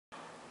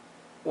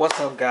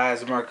What's up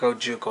guys, Marco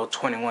Juco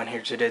 21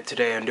 here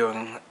today. I'm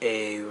doing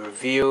a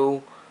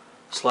review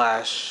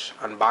slash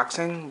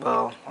unboxing.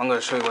 Well, I'm going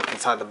to show you what's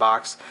inside the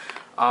box.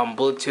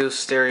 Bluetooth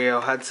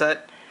stereo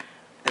headset.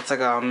 It's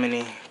like a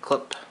mini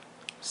clip,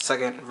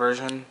 second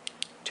version,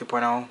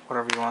 2.0,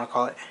 whatever you want to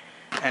call it.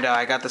 And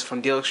I got this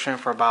from Deal Extreme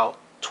for about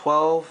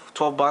 12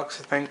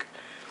 bucks I think,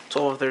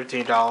 12 or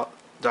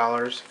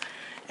 $13.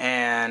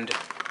 And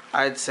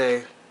I'd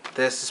say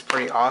this is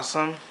pretty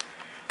awesome.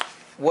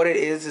 What it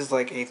is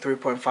like a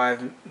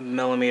 3.5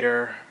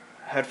 millimeter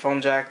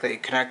headphone jack that you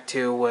connect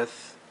to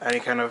with any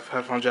kind of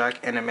headphone jack,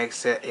 and it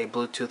makes it a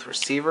Bluetooth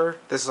receiver.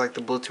 This is like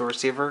the Bluetooth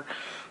receiver,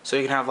 so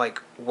you can have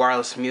like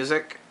wireless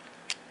music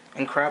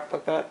and crap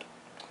like that.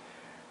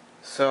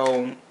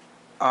 So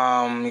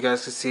you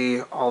guys can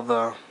see all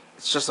the,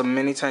 it's just a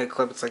mini tiny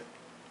clip. It's like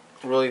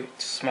really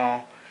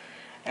small,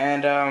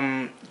 and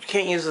you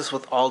can't use this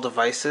with all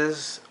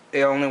devices.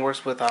 It only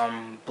works with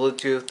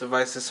Bluetooth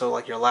devices, so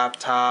like your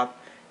laptop,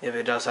 if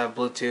it does have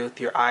Bluetooth,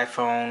 your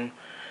iPhone,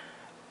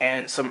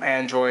 and some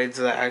Androids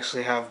that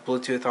actually have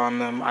Bluetooth on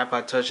them,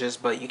 iPod touches,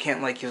 but you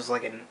can't like use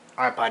like an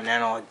iPod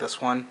Nano like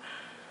this one,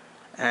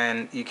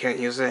 and you can't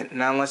use it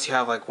not unless you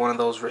have like one of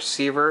those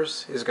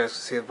receivers. You guys can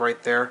see it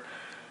right there.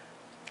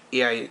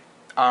 Yeah,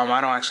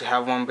 I don't actually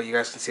have one, but you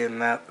guys can see it in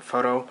that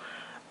photo.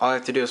 All you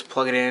have to do is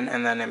plug it in,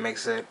 and then it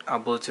makes it a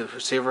Bluetooth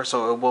receiver,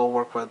 so it will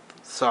work with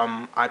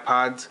some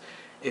iPods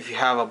if you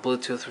have a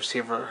Bluetooth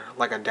receiver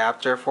like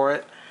adapter for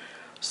it.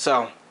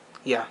 So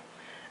yeah,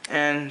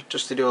 and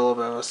just to do a little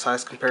bit of a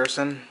size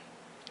comparison,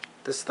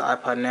 this is the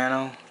iPod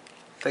Nano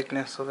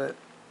thickness of it,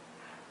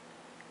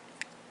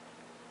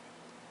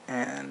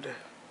 and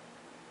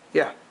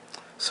yeah,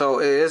 so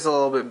it is a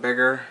little bit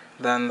bigger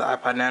than the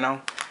iPod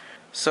Nano.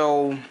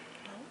 So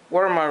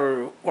what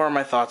are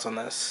my thoughts on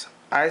this?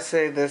 I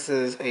say this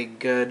is a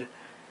good,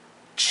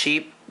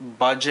 cheap,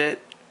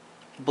 budget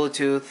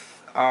Bluetooth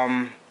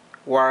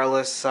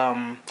wireless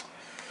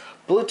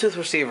Bluetooth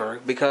receiver,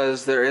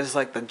 because there is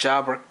like the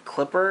Jabra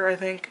Clipper, I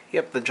think.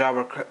 Yep, the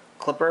Jabra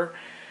Clipper,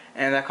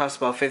 and that costs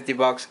about 50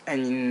 bucks.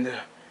 And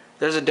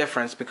there's a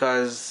difference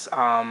because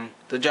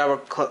the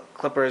Jabra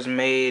Clipper is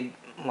made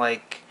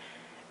like,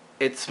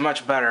 it's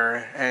much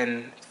better,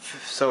 and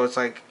so it's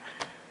like,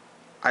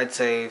 I'd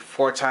say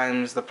 4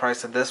 times the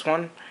price of this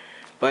one,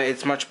 but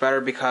it's much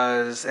better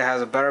because it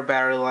has a better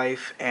battery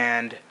life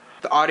and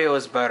the audio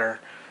is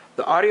better.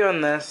 The audio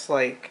in this,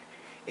 like,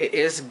 it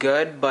is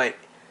good, but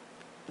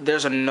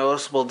there's a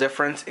noticeable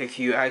difference if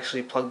you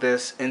actually plug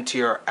this into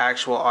your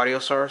actual audio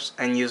source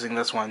and using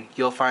this one.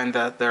 You'll find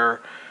that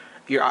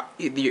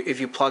if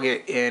you plug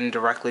it in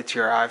directly to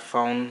your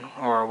iPhone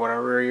or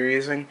whatever you're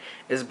using,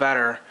 is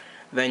better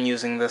than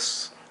using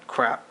this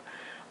crap.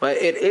 But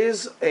it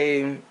is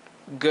a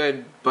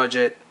good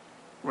budget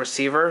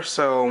receiver.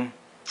 So you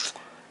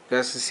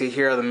guys can see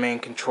here are the main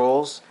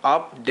controls: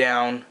 up,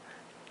 down,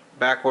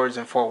 backwards,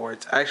 and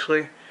forwards.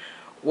 Actually,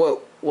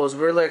 what was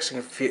really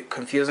actually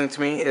confusing to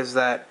me is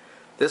that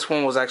this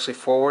one was actually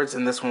forwards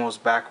and this one was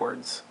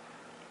backwards,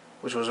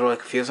 which was really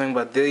confusing.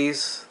 But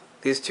these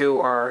two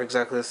are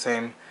exactly the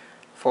same: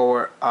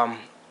 forward,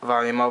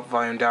 volume up,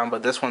 volume down.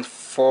 But this one's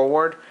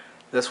forward,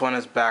 this one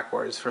is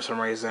backwards for some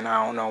reason.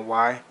 I don't know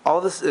why. All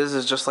this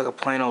is just like a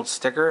plain old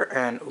sticker,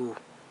 and ooh,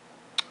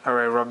 I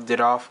already rubbed it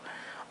off.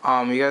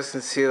 You guys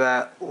can see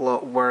that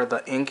where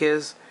the ink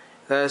is.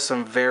 That is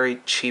some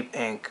very cheap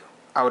ink.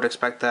 I would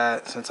expect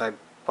that since I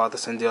bought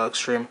this in Deal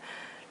Extreme.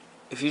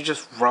 If you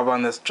just rub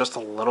on this just a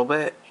little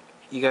bit,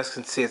 you guys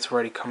can see it's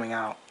already coming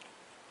out.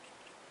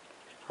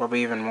 Rub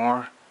even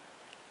more,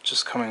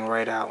 just coming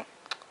right out.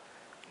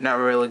 Not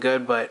really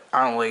good, but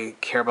I don't really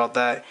care about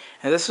that.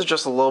 And this is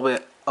just a little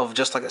bit of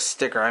just like a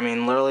sticker. I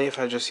mean, literally, if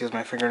I just use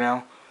my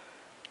fingernail,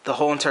 the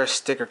whole entire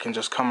sticker can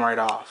just come right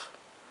off.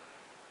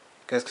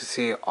 You guys can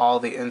see all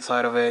the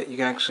inside of it. You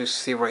can actually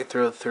see right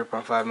through the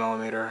 3.5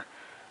 millimeter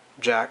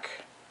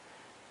jack.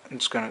 I'm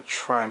just gonna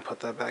try and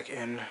put that back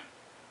in.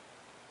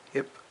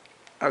 Yep.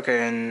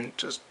 Okay, and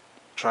just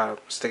try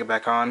to stick it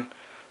back on.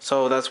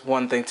 So that's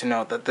one thing to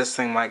note, that this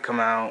thing might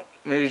come out.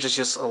 Maybe just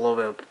use a little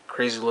bit of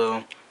crazy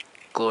glue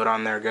it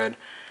on there good.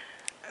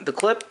 The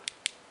clip,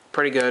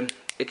 pretty good.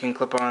 It can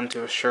clip on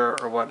to a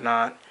shirt or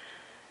whatnot.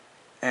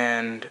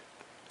 And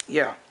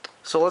yeah,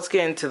 so let's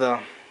get into the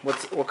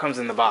what comes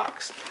in the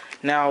box.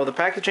 Now, the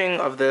packaging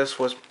of this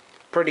was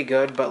pretty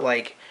good, but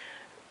like,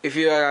 if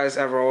you guys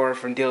ever order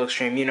from Deal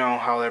Extreme, you know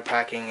how their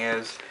packing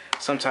is.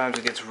 Sometimes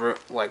it gets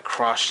like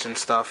crushed and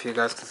stuff. You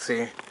guys can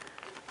see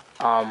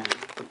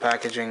the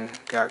packaging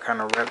got kind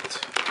of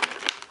ripped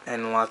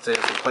in lots of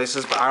different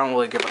places, but I don't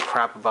really give a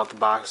crap about the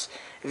box.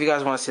 If you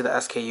guys want to see the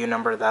SKU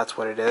number, that's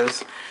what it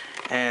is.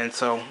 And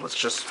so let's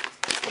just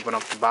open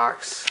up the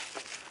box.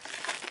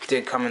 It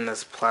did come in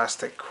this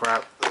plastic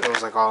crap. It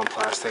was like all in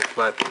plastic,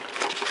 but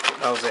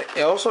that was it.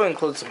 It also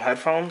includes some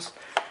headphones.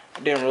 I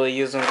didn't really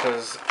use them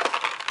because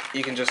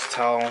you can just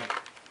tell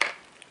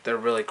they're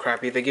really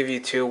crappy. They give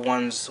you two.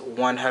 One's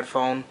one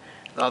headphone,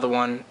 the other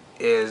one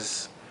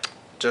is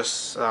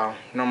just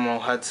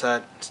normal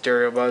headset,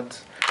 stereo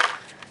buds.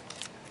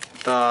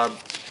 The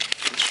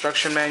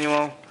instruction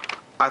manual.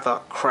 I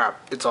thought,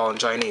 crap, it's all in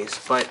Chinese.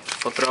 But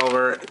flip it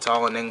over, it's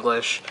all in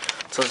English.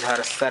 It tells you how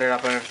to set it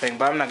up and everything,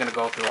 but I'm not going to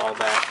go through all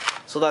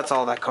that. So that's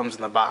all that comes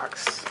in the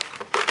box.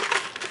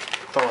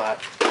 Throw that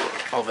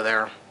over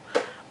there.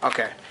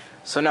 Okay,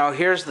 so now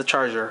here's the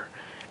charger.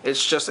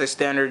 It's just a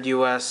standard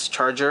US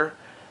charger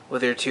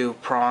with your 2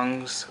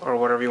 prongs, or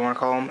whatever you want to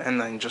call them, and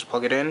then just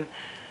plug it in.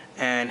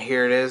 And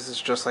here it is. It's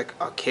just like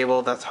a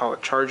cable. That's how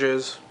it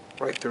charges,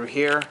 right through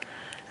here.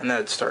 And then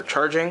it starts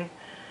charging.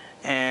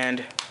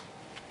 And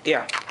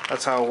yeah,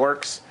 that's how it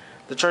works.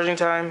 The charging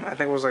time, I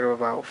think, was like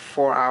about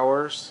 4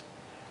 hours,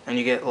 and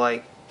you get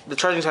like, the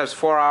charging time is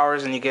 4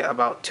 hours, and you get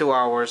about 2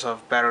 hours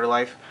of battery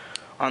life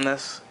on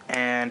this.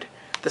 And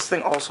this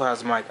thing also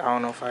has a mic. I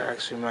don't know if I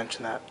actually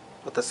mentioned that,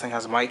 but this thing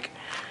has a mic.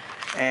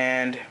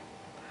 And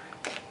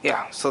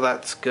yeah, so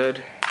that's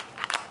good.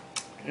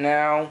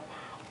 Now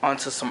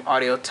onto some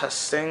audio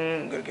testing.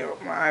 I'm gonna get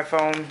up my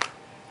iPhone.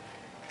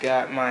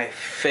 Got my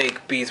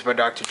fake Beats by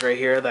Dr. Dre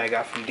here that I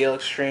got from Deal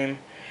Extreme.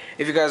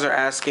 If you guys are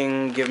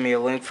asking, give me a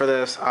link for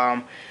this.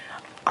 I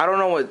don't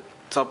know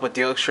what's up with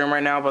Deal Extreme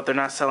right now, but they're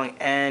not selling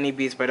any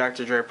Beats by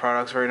Dr. Dre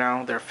products right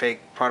now. They're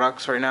fake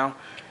products right now.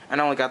 And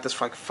I only got this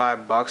for like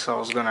 $5, so I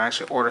was gonna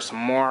actually order some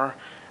more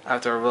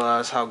after I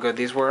realized how good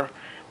these were.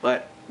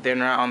 But they're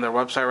not on their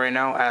website right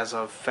now as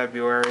of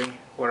February,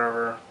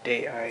 whatever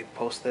date I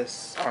post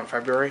this on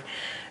February.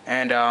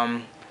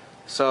 And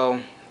so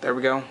there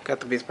we go.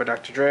 Got the Beats by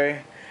Dr.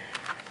 Dre.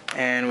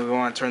 And we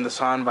want to turn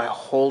this on by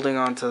holding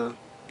onto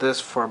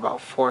this for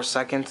about 4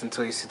 seconds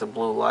until you see the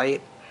blue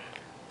light.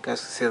 You guys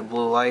can see the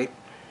blue light.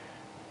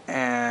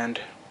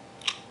 And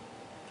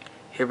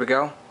here we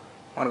go.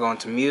 I want to go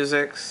into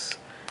musics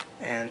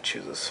and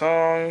choose a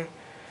song.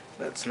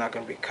 That's not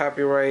going to be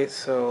copyright,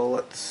 so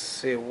let's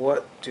see,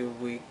 what do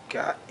we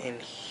got in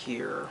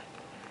here?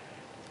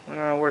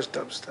 Where's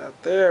dubstep?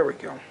 There we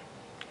go.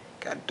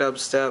 Got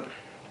dubstep.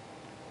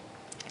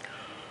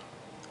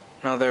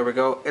 Now there we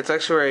go. It's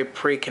actually already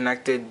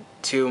pre-connected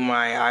to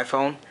my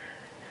iPhone,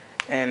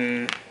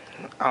 and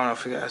I don't know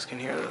if you guys can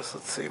hear this.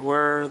 Let's see,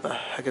 where the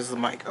heck is the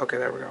mic? Okay,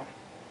 there we go.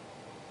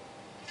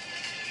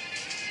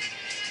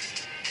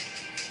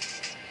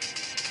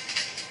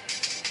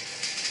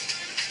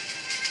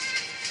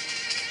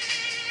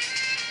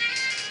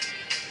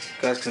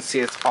 You guys can see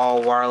it's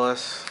all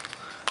wireless.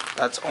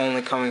 That's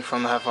only coming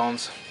from the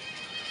headphones.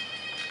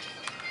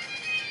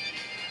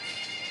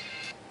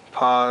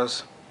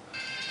 Pause,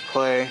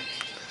 play.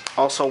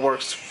 Also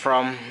works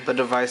from the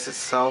device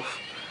itself.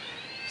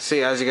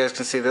 See, as you guys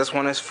can see, this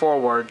one is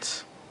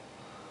forwards.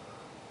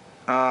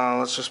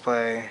 Let's just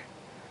play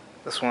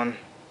this one.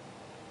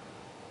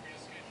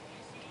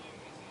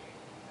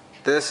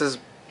 This is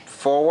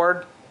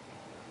forward,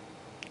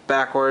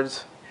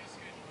 backwards,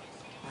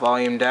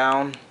 volume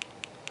down.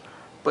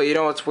 But you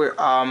know what's weird?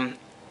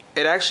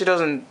 It actually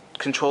doesn't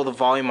control the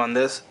volume on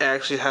this. It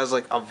actually has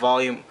like a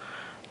volume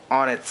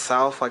on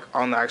itself, like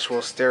on the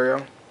actual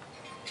stereo.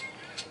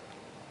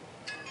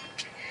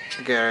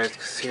 You guys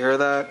can hear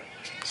that?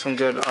 Some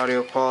good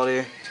audio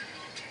quality.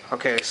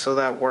 Okay, so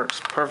that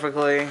works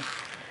perfectly.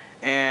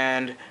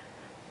 And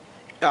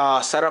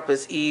setup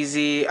is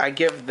easy. I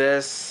give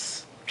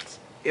this,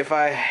 if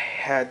I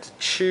had to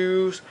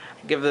choose,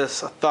 I'd give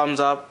this a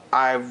thumbs up.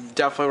 I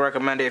definitely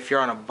recommend it if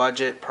you're on a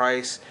budget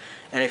price.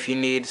 And if you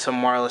need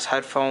some wireless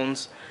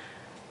headphones,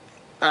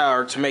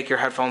 or to make your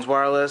headphones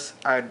wireless,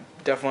 I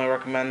definitely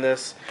recommend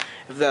this.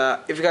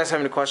 If you guys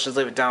have any questions,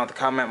 leave it down in the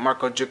comment.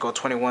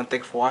 MarcoJuco21,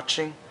 thanks for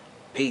watching.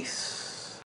 Peace.